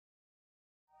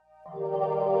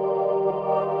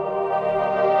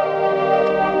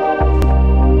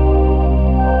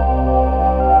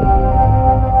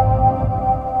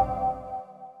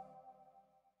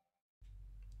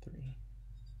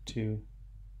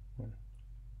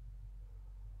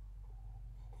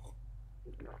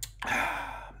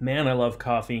Man, I love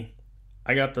coffee.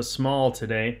 I got the small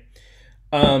today.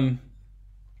 Um,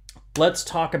 let's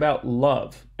talk about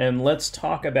love, and let's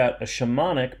talk about a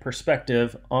shamanic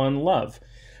perspective on love.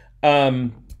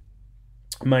 Um,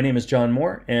 my name is John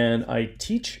Moore, and I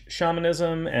teach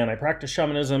shamanism and I practice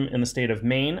shamanism in the state of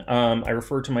Maine. I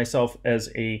refer to myself as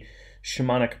a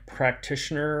shamanic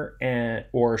practitioner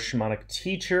or shamanic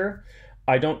teacher.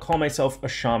 I don't call myself a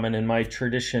shaman. In my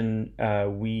tradition,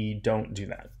 we don't do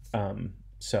that.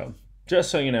 So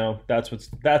just so you know, that's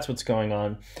what's going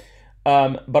on.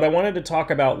 But I wanted to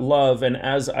talk about love, and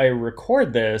as I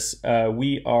record this,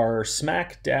 we are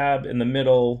smack dab in the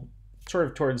middle, sort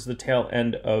of towards the tail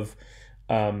end of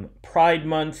Pride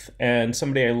Month, and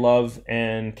somebody I love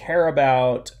and care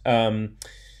about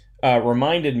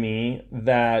reminded me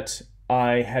that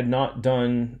I had not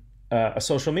done a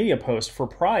social media post for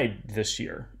Pride this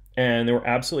year, and they were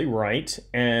absolutely right.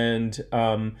 And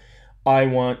I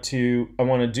want to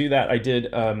do that. I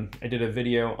did a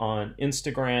video on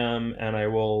Instagram, and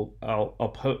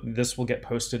this will get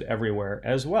posted everywhere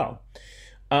as well.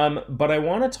 But I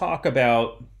want to talk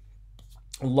about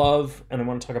love, and I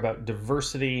want to talk about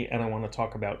diversity, and I want to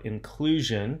talk about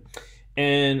inclusion,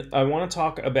 and I want to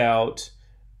talk about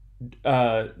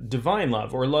divine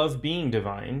love, or love being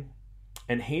divine,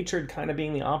 and hatred kind of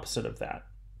being the opposite of that.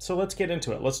 So let's get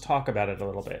into it. Let's talk about it a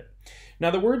little bit.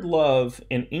 Now, the word love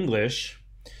in English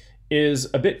is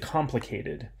a bit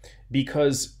complicated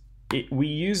because we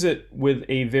use it with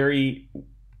a very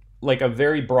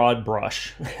broad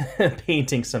brush,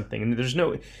 painting something, and there's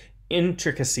no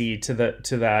intricacy to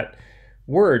that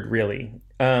word, really.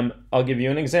 I'll give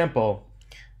you an example.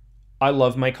 I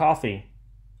love my coffee.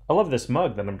 I love this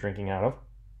mug that I'm drinking out of.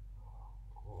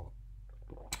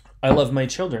 I love my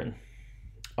children.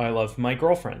 I love my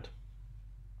girlfriend.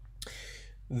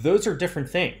 Those are different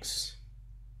things.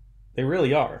 They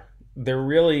really are. They're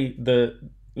really they're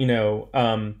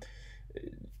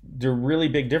really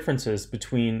big differences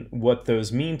between what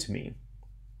those mean to me.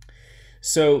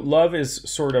 So love is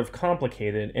sort of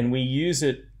complicated, and we use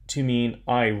it to mean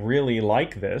I really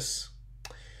like this.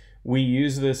 We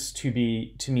use this to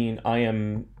mean I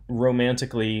am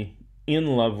romantically in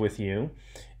love with you,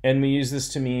 and we use this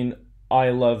to mean I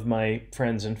love my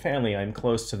friends and family. I'm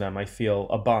close to them. I feel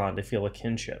a bond. I feel a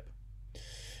kinship.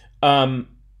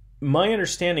 My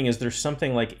understanding is there's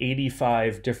something like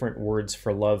 85 different words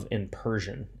for love in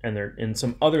Persian, and in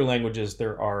some other languages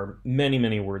there are many,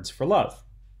 many words for love.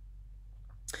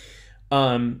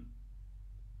 But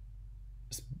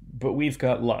we've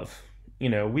got love.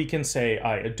 We can say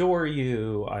I adore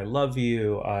you, I love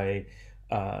you, I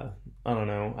don't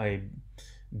know, I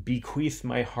bequeath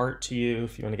my heart to you,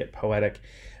 if you want to get poetic.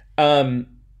 But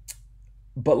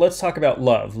let's talk about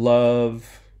love.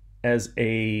 Love as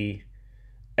a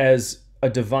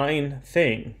divine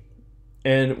thing.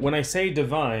 And when I say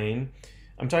divine,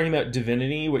 I'm talking about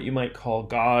divinity, what you might call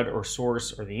God or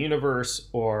source or the universe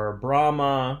or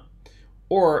Brahma,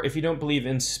 or if you don't believe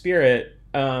in spirit,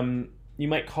 you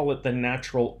might call it the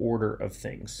natural order of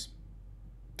things.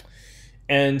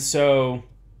 And so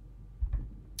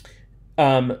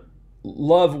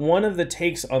love, one of the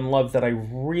takes on love that I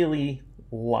really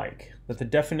like, that the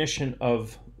definition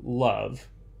of love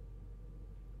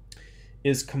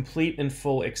is complete and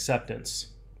full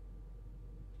acceptance.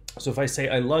 So if I say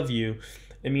I love you,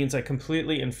 it means I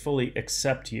completely and fully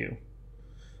accept you.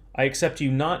 I accept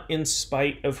you not in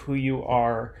spite of who you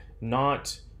are,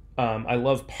 not I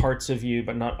love parts of you,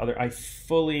 but not other. I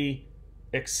fully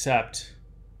accept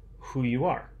who you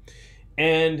are.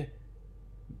 And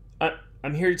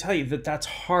I'm here to tell you that that's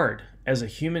hard. As a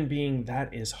human being,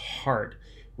 that is hard.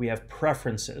 We have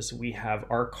preferences. We have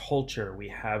our culture. We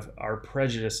have our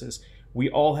prejudices.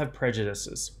 We all have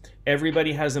prejudices.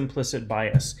 Everybody has implicit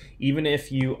bias. Even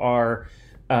if you are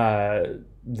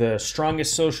the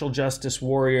strongest social justice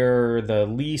warrior, the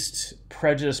least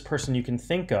prejudiced person you can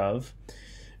think of,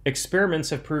 experiments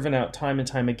have proven out time and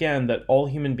time again that all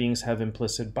human beings have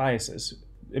implicit biases.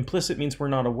 Implicit means we're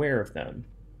not aware of them.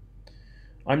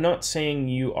 I'm not saying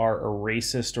you are a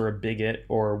racist or a bigot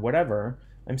or whatever.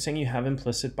 I'm saying you have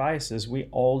implicit biases. We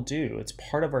all do. It's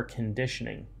part of our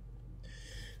conditioning.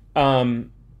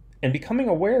 And becoming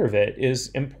aware of it is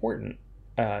important.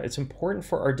 It's important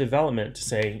for our development to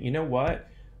say, you know what?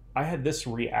 I had this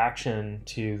reaction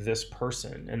to this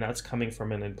person, and that's coming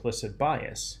from an implicit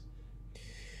bias.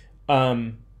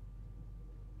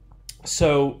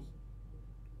 So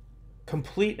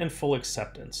complete and full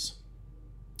acceptance.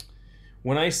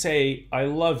 When I say I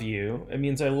love you, it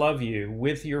means I love you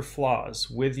with your flaws,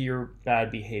 with your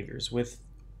bad behaviors, with,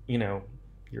 your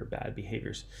bad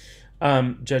behaviors,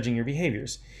 judging your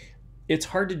behaviors. it's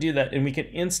hard to do that, and we can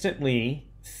instantly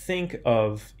think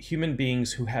of human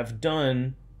beings who have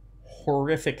done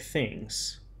horrific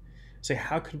things. Say,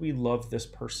 how could we love this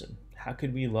person? How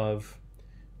could we love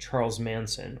Charles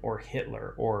Manson or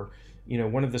Hitler or,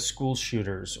 one of the school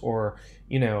shooters or,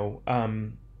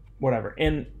 whatever.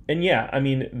 And yeah, I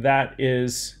mean,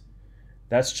 that's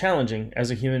challenging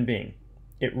as a human being.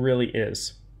 It really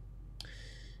is.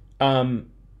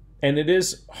 And it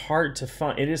is hard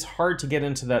to get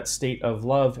into that state of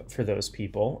love for those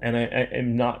people. And I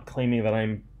am not claiming that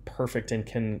I'm perfect and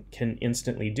can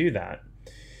instantly do that.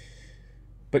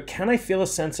 But can I feel a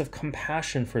sense of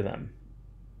compassion for them?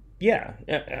 Yeah,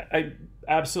 I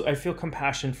absolutely. I feel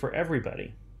compassion for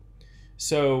everybody.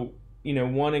 So,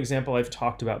 one example I've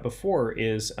talked about before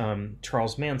is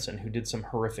Charles Manson, who did some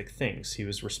horrific things. He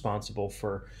was responsible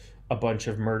for a bunch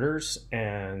of murders,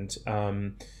 and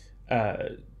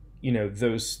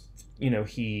those,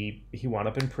 he wound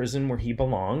up in prison where he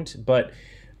belonged. But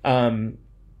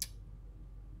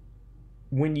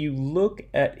when you look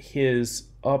at his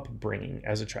upbringing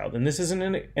as a child, and this isn't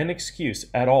an excuse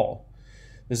at all.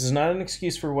 This is not an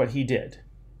excuse for what he did.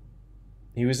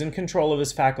 He was in control of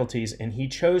his faculties, and he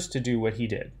chose to do what he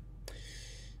did.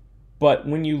 But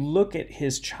when you look at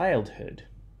his childhood,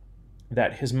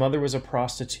 that his mother was a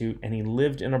prostitute, and he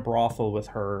lived in a brothel with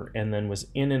her, and then was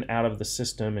in and out of the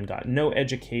system, and got no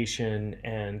education,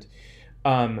 and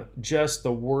just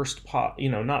the worst,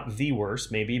 not the worst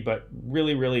maybe, but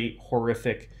really, really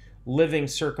horrific living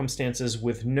circumstances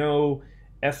with no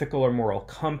ethical or moral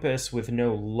compass, with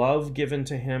no love given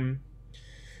to him.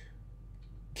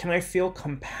 Can I feel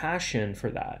compassion for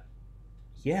that?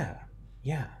 Yeah.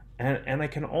 And I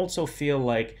can also feel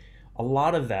like a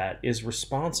lot of that is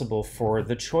responsible for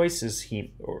the choices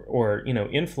or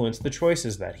influence the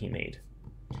choices that he made.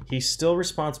 He's still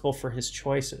responsible for his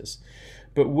choices.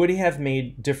 But would he have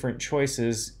made different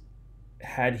choices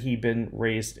had he been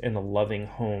raised in a loving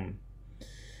home?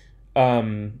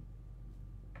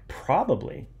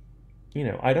 Probably.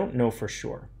 I don't know for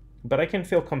sure, but I can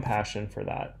feel compassion for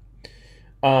that.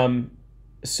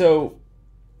 So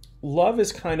love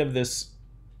is kind of this,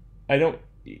 again,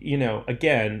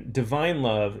 divine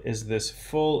love is this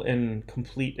full and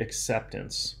complete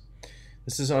acceptance.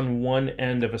 This is on one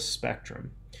end of a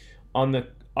spectrum. On the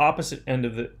opposite end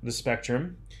of the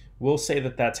spectrum, we'll say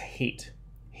that that's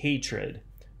hatred,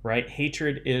 right?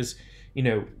 Hatred is,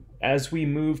 as we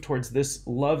move towards this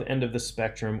love end of the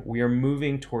spectrum, we are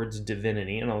moving towards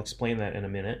divinity, and I'll explain that in a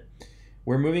minute.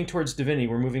 We're moving towards divinity,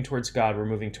 we're moving towards God, we're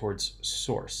moving towards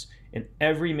source. And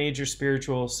every major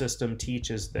spiritual system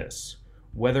teaches this,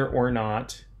 whether or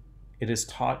not it is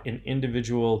taught in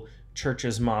individual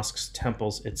churches, mosques,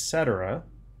 temples, etc.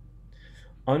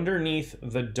 Underneath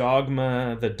the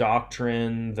dogma, the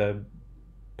doctrine, the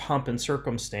pomp and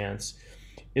circumstance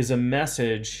is a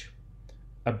message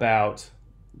about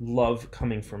love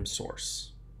coming from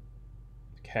source.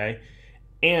 Okay?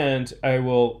 And I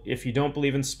will, if you don't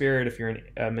believe in spirit, if you're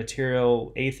a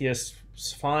material atheist,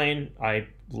 it's fine. I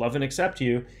love and accept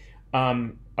you.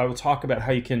 I will talk about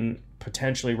how you can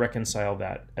potentially reconcile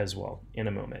that as well in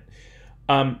a moment.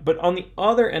 But on the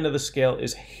other end of the scale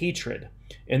is hatred.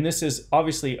 And this is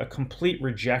obviously a complete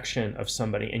rejection of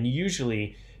somebody, and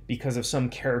usually because of some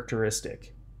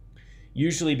characteristic.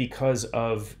 Usually because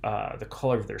of the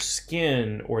color of their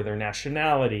skin, or their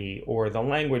nationality, or the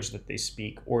language that they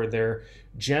speak, or their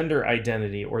gender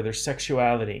identity, or their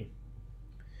sexuality.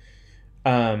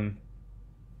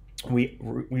 We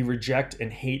reject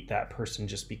and hate that person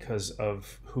just because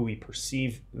of who we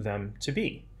perceive them to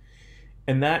be.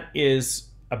 And that is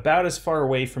about as far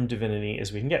away from divinity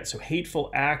as we can get. So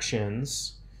hateful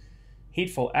actions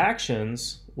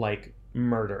like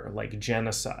murder, like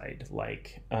genocide,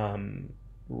 like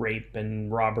rape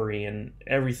and robbery and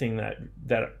everything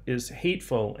that is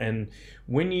hateful. And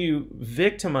when you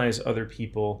victimize other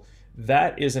people,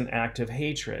 that is an act of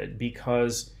hatred,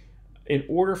 because in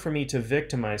order for me to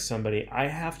victimize somebody, I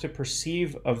have to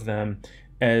perceive of them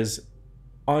as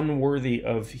unworthy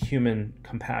of human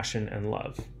compassion and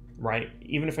love, right?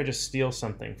 Even if I just steal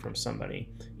something from somebody,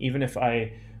 even if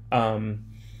I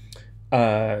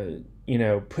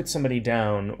put somebody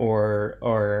down,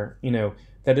 or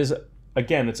that is,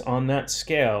 again, it's on that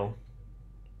scale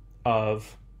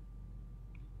of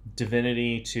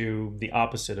divinity to the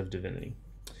opposite of divinity.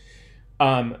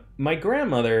 My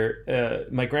grandmother,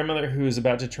 who is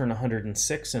about to turn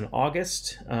 106 in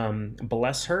August,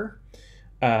 bless her,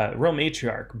 real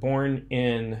matriarch, born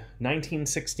in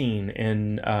 1916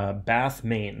 in Bath,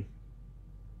 Maine.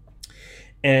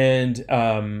 And,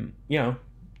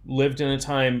 lived in a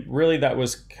time really that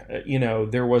was,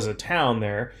 there was a town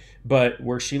there, But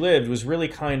where she lived was really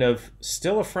kind of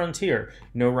still a frontier.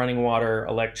 No running water,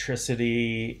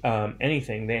 electricity,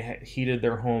 anything. They heated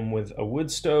their home with a wood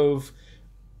stove,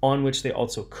 on which they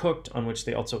also cooked, on which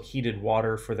they also heated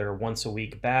water for their once a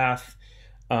week bath,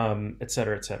 et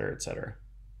cetera, et cetera, et cetera.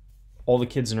 All the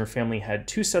kids in her family had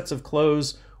 2 sets of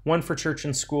clothes, one for church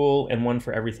and school and one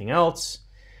for everything else.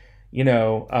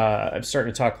 I'm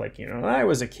starting to talk like, I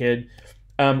was a kid.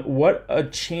 What a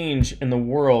change in the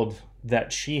world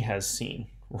that she has seen,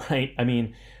 right? I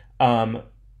mean,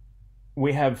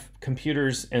 we have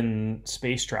computers and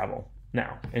space travel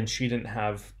now, and she didn't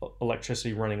have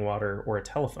electricity, running water, or a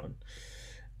telephone.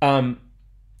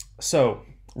 So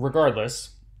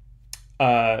regardless,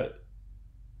 my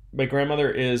grandmother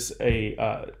is a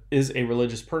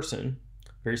religious person,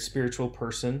 very spiritual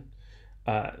person,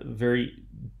 very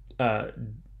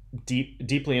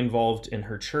deeply involved in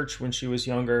her church when she was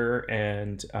younger,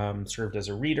 and served as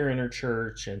a reader in her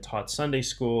church and taught Sunday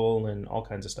school and all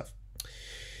kinds of stuff.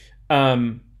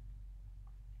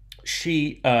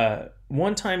 She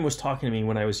one time was talking to me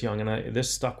when I was young, and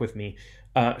this stuck with me.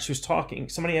 She was talking,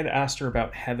 somebody had asked her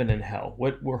about heaven and hell.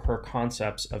 What were her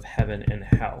concepts of heaven and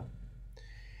hell?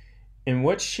 And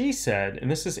what she said, and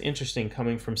this is interesting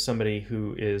coming from somebody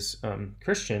who is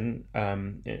Christian,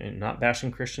 and not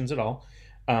bashing Christians at all,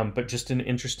 but just an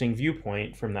interesting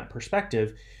viewpoint from that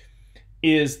perspective,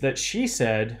 is that she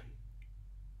said,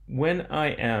 when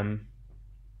I am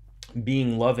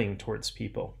being loving towards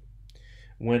people,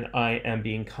 when I am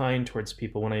being kind towards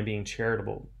people, when I'm being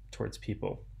charitable towards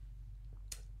people,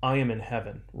 I am in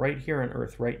heaven, right here on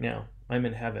earth, right now. I'm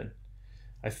in heaven.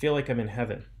 I feel like I'm in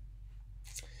heaven.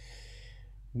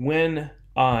 When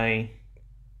I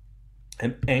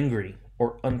am angry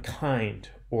or unkind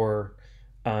or,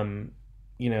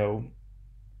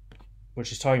 what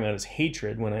she's talking about is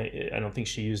hatred. When I don't think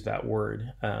she used that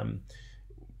word.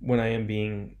 When I am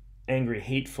being angry,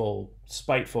 hateful,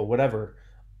 spiteful, whatever,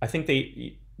 I think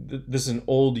this is an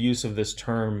old use of this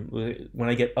term. When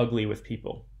I get ugly with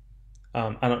people,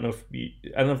 I don't know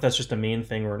if that's just a Maine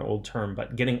thing or an old term,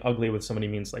 but getting ugly with somebody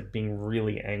means like being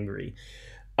really angry.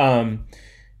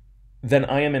 Then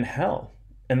I am in hell,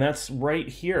 and that's right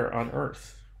here on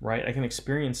earth, right? I can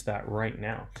experience that right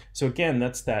now. So again,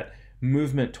 that's that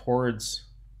movement towards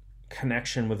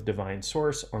connection with divine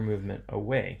source or movement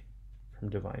away from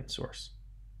divine source.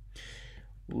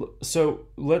 So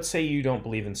let's say you don't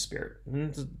believe in spirit.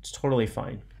 It's totally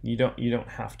fine. You don't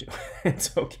have to.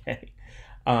 It's okay.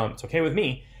 It's okay with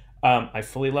me. I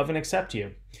fully love and accept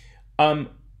you.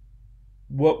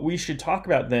 What we should talk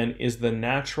about then is the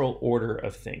natural order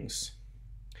of things.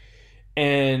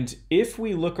 And if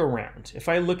we look around, if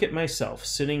I look at myself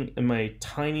sitting in my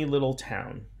tiny little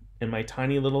town, in my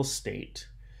tiny little state,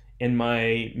 in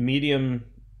my medium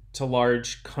to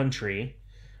large country,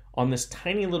 on this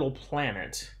tiny little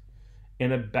planet,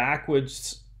 in a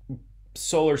backwoods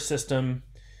solar system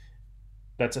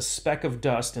that's a speck of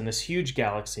dust in this huge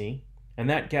galaxy, and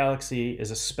that galaxy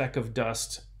is a speck of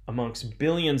dust amongst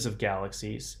billions of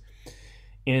galaxies,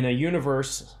 in a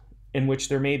universe in which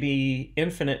there may be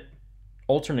infinite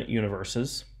alternate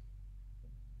universes.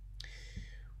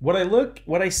 What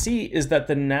I see is that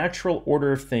the natural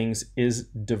order of things is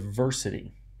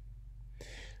diversity.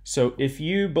 So if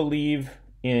you believe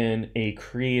in a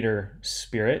creator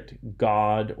spirit,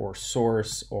 God or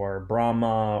source or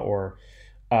Brahma or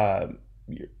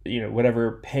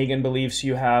whatever pagan beliefs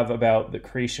you have about the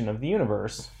creation of the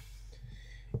universe,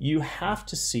 you have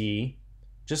to see,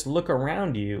 just look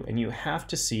around you, and you have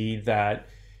to see that,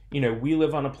 we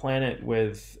live on a planet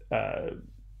with,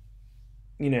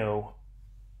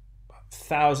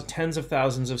 tens of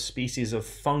thousands of species of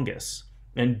fungus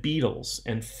and beetles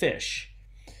and fish.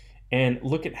 And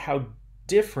look at how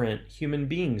different human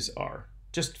beings are,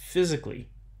 just physically,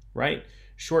 right?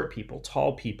 Short people,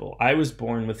 tall people. I was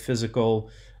born with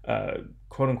physical,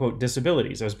 quote unquote,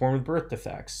 disabilities. I was born with birth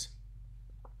defects.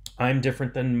 I'm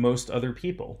different than most other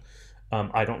people.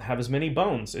 I don't have as many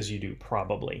bones as you do,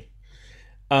 probably.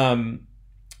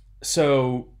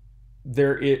 So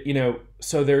there's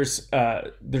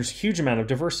huge amount of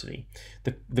diversity.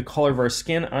 The color of our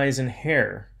skin, eyes, and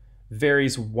hair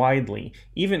varies widely,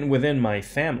 even within my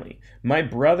family. My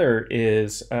brother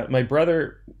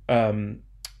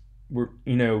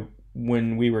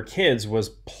when we were kids, was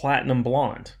platinum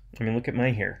blonde. I mean, look at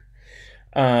my hair.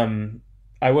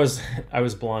 I was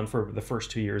blonde for the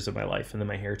first 2 years of my life, and then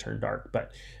my hair turned dark.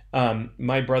 But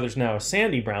my brother's now a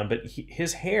sandy brown, but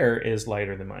his hair is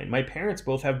lighter than mine. My parents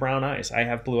both have brown eyes. I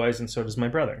have blue eyes, and so does my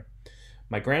brother.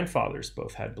 My grandfathers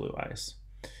both had blue eyes,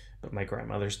 but my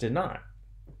grandmothers did not.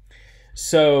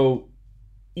 So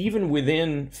even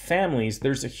within families,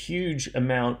 there's a huge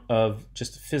amount of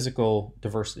just physical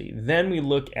diversity. Then we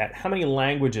look at how many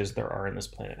languages there are in this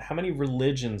planet, how many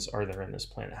religions are there in this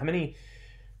planet, how many,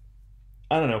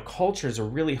 I don't know, culture is a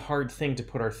really hard thing to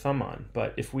put our thumb on.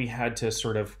 But if we had to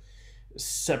sort of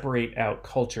separate out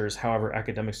cultures, however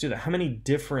academics do that, how many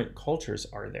different cultures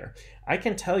are there? I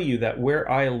can tell you that where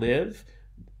I live,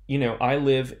 I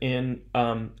live in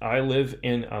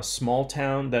a small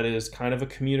town that is kind of a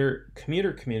commuter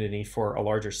community for a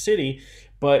larger city,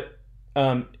 but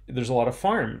there's a lot of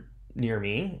farm near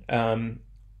me.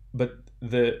 But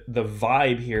the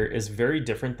vibe here is very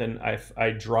different than if I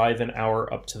drive an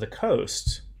hour up to the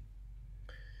coast.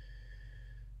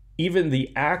 Even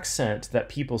the accent that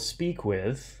people speak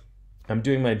with, I'm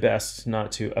doing my best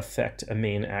not to affect a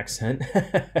Maine accent.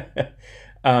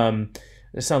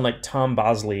 They sound like Tom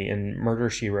Bosley in Murder,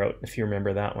 She Wrote, if you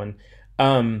remember that one.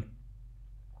 I'm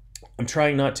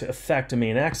trying not to affect a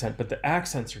Maine accent, but the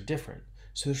accents are different.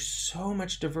 So there's so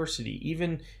much diversity,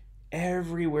 even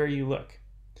everywhere you look.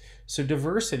 So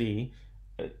diversity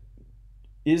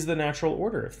is the natural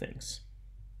order of things.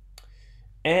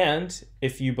 And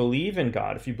if you believe in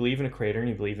God, if you believe in a creator and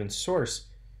you believe in source,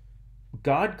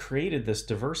 God created this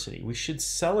diversity. We should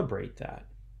celebrate that,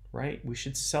 right? We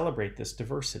should celebrate this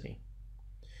diversity.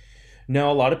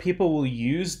 Now, a lot of people will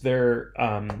use their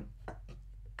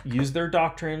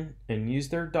doctrine and use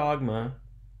their dogma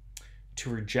to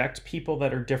reject people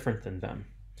that are different than them.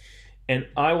 And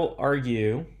I will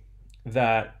argue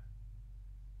that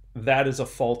that is a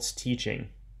false teaching.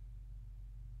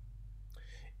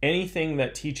 Anything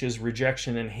that teaches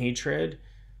rejection and hatred,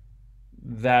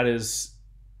 that is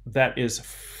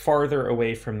farther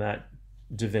away from that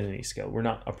divinity scale. We're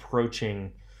not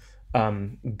approaching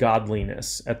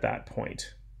godliness at that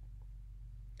point,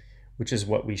 which is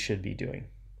what we should be doing.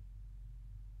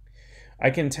 I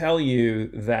can tell you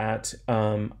that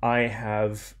I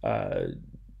have, a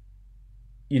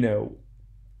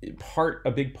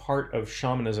big part of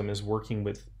shamanism is working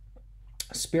with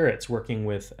spirits, working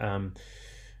with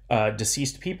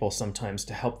deceased people sometimes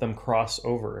to help them cross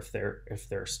over if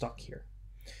they're stuck here.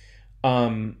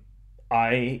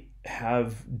 I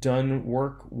have done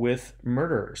work with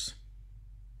murderers.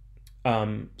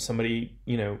 Somebody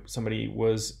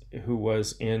who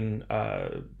was in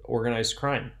organized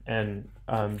crime and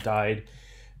died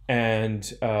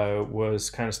and was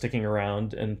kind of sticking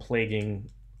around and plaguing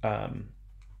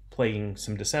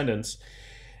some descendants.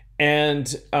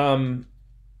 And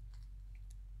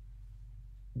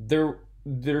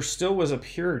there still was a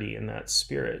purity in that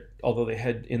spirit, although they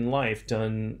had in life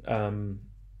done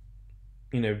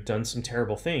some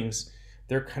terrible things.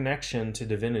 Their connection to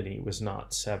divinity was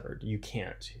not severed. You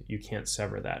can't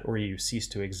sever that, or you cease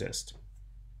to exist.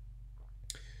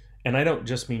 And I don't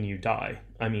just mean you die.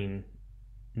 I mean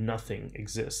nothing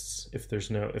exists if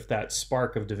that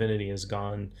spark of divinity is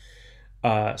gone.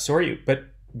 So are you. But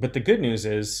the good news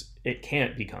is it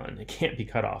can't be gone. It can't be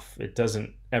cut off. It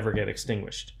doesn't ever get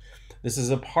extinguished. This is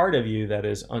a part of you that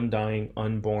is undying,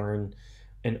 unborn,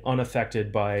 and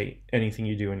unaffected by anything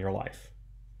you do in your life.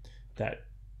 That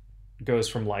goes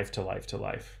from life to life to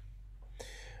life.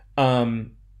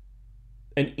 And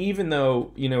even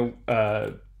though,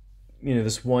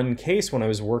 this one case when I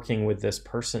was working with this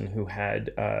person who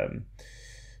had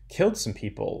killed some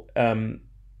people,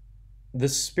 the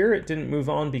spirit didn't move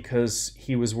on because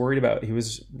he was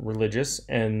religious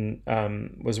and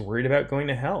was worried about going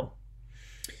to hell.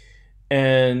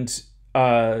 And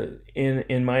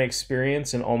in my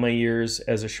experience in all my years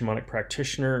as a shamanic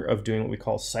practitioner of doing what we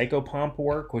call psychopomp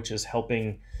work, which is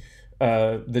helping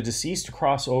the deceased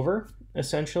cross over,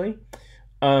 essentially,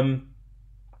 I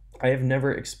have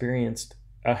never experienced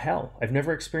a hell. I've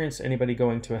never experienced anybody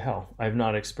going to a hell. I've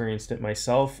not experienced it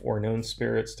myself or known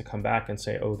spirits to come back and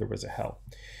say, oh, there was a hell.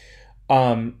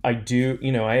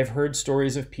 I have heard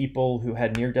stories of people who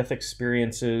had near-death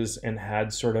experiences and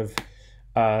had sort of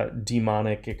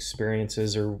demonic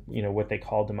experiences, or what they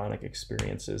call demonic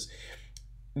experiences.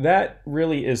 That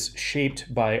really is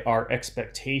shaped by our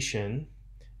expectation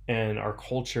and our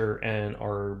culture and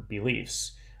our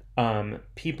beliefs.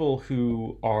 People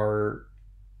who are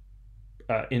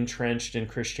entrenched in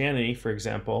Christianity, for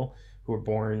example, who are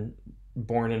born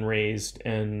and raised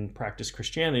and practice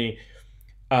Christianity,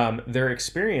 their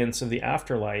experience of the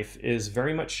afterlife is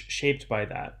very much shaped by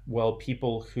that. While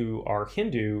people who are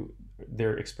Hindu,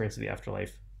 their experience of the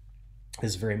afterlife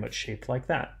is very much shaped like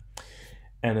that.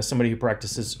 And as somebody who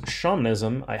practices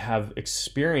shamanism, I have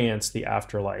experienced the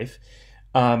afterlife.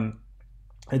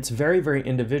 It's very, very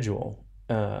individual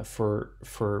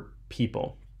for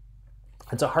people.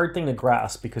 It's a hard thing to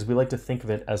grasp because we like to think of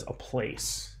it as a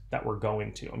place. that we're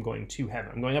going to. I'm going to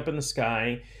heaven. I'm going up in the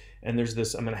sky, and there's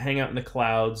this, I'm going to hang out in the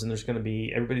clouds, and there's going to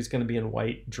be, everybody's going to be in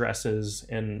white dresses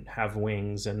and have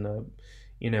wings and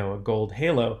a gold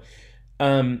halo.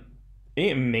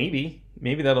 Maybe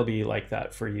that'll be like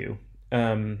that for you.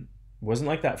 Wasn't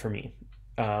like that for me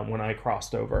when I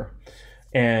crossed over,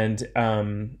 and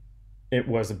it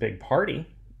was a big party.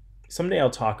 Someday I'll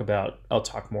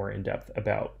talk more in depth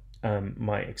about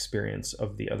my experience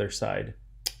of the other side.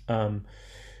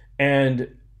 And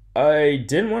I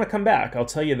didn't want to come back. I'll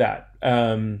tell you that.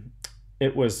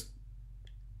 It was,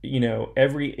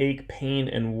 every ache, pain,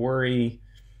 and worry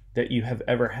that you have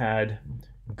ever had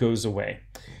goes away.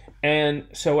 And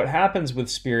so what happens with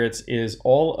spirits is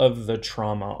all of the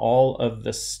trauma, all of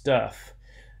the stuff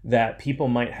that people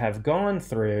might have gone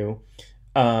through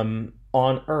on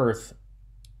Earth,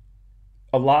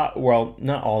 a lot, well,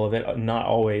 not all of it, not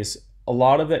always, a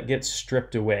lot of it gets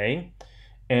stripped away,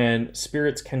 and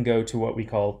spirits can go to what we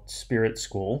call spirit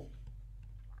school.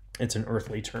 It's an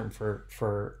earthly term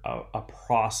for a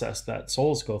process that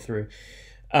souls go through.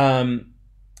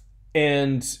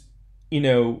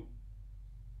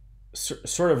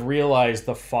 Sort of realize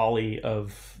the folly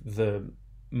of the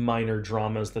minor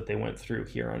dramas that they went through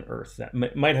here on Earth that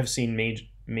might have seemed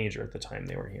major at the time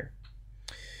they were here.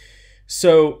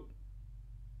 So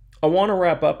I want to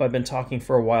wrap up. I've been talking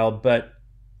for a while, but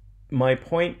my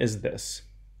point is this,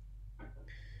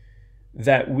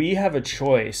 that we have a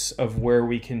choice of where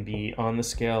we can be on the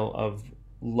scale of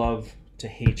love to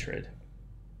hatred.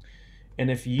 And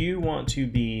if you want to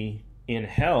be in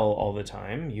hell all the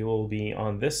time, you will be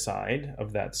on this side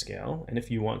of that scale. And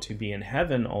if you want to be in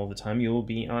heaven all the time, you will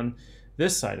be on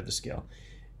this side of the scale.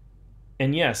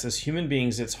 And yes, as human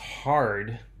beings, it's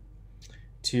hard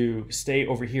to stay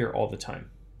over here all the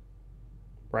time,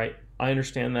 right? I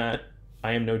understand that.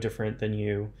 I am no different than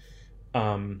you.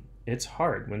 It's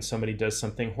hard when somebody does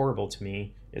something horrible to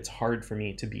me. It's hard for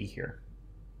me to be here,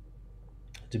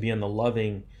 to be on the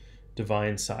loving,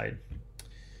 divine side.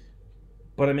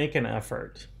 But I make an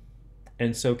effort,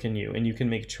 and so can you, and you can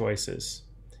make choices.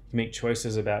 You make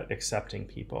choices about accepting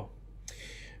people.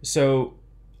 So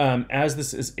as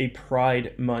this is a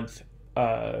Pride Month,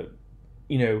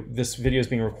 this video is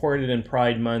being recorded in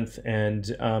Pride Month,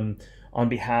 and on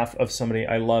behalf of somebody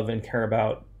I love and care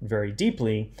about very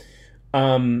deeply,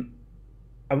 I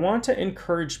want to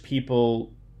encourage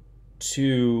people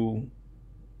to,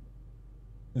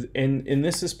 and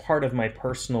this is part of my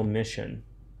personal mission.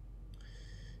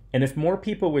 And if more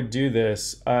people would do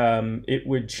this, it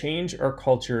would change our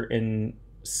culture in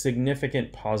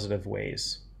significant positive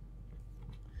ways.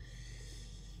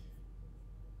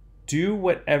 Do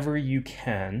whatever you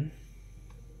can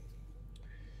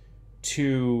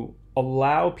to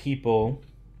allow people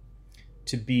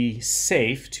to be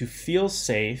safe, to feel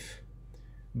safe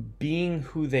being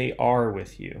who they are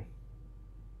with you.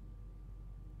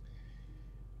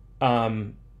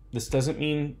 This doesn't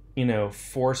mean,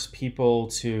 force people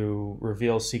to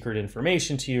reveal secret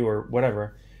information to you or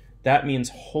whatever. That means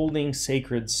holding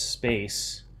sacred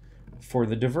space for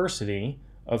the diversity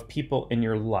of people in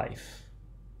your life.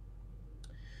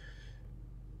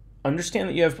 Understand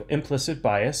that you have implicit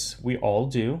bias. We all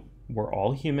do. We're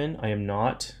all human. I am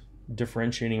not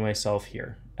differentiating myself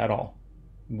here at all.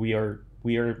 We are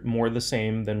more the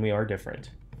same than we are different.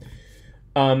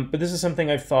 But this is something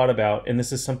I've thought about, and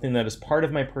this is something that is part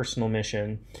of my personal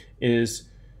mission, is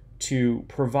to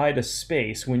provide a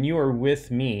space when you are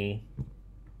with me,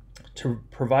 to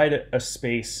provide a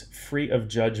space free of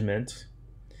judgment,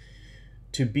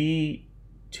 to be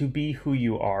who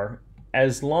you are,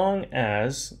 as long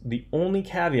as, the only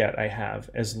caveat I have,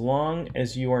 as long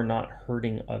as you are not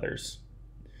hurting others.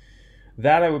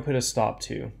 That I would put a stop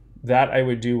to. That I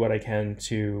would do what I can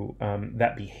to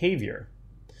that behavior.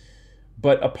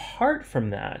 But apart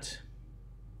from that,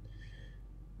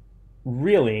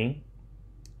 really,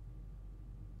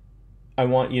 I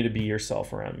want you to be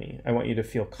yourself around me. I want you to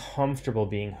feel comfortable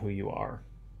being who you are,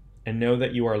 and know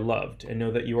that you are loved, and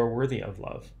know that you are worthy of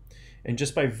love. And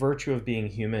just by virtue of being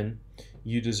human,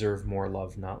 you deserve more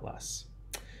love, not less.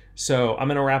 So I'm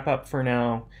going to wrap up for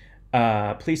now.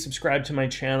 Please subscribe to my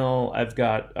channel. I've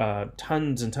got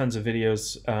tons and tons of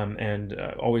videos and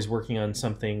always working on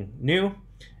something new.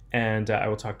 And I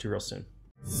will talk to you real soon.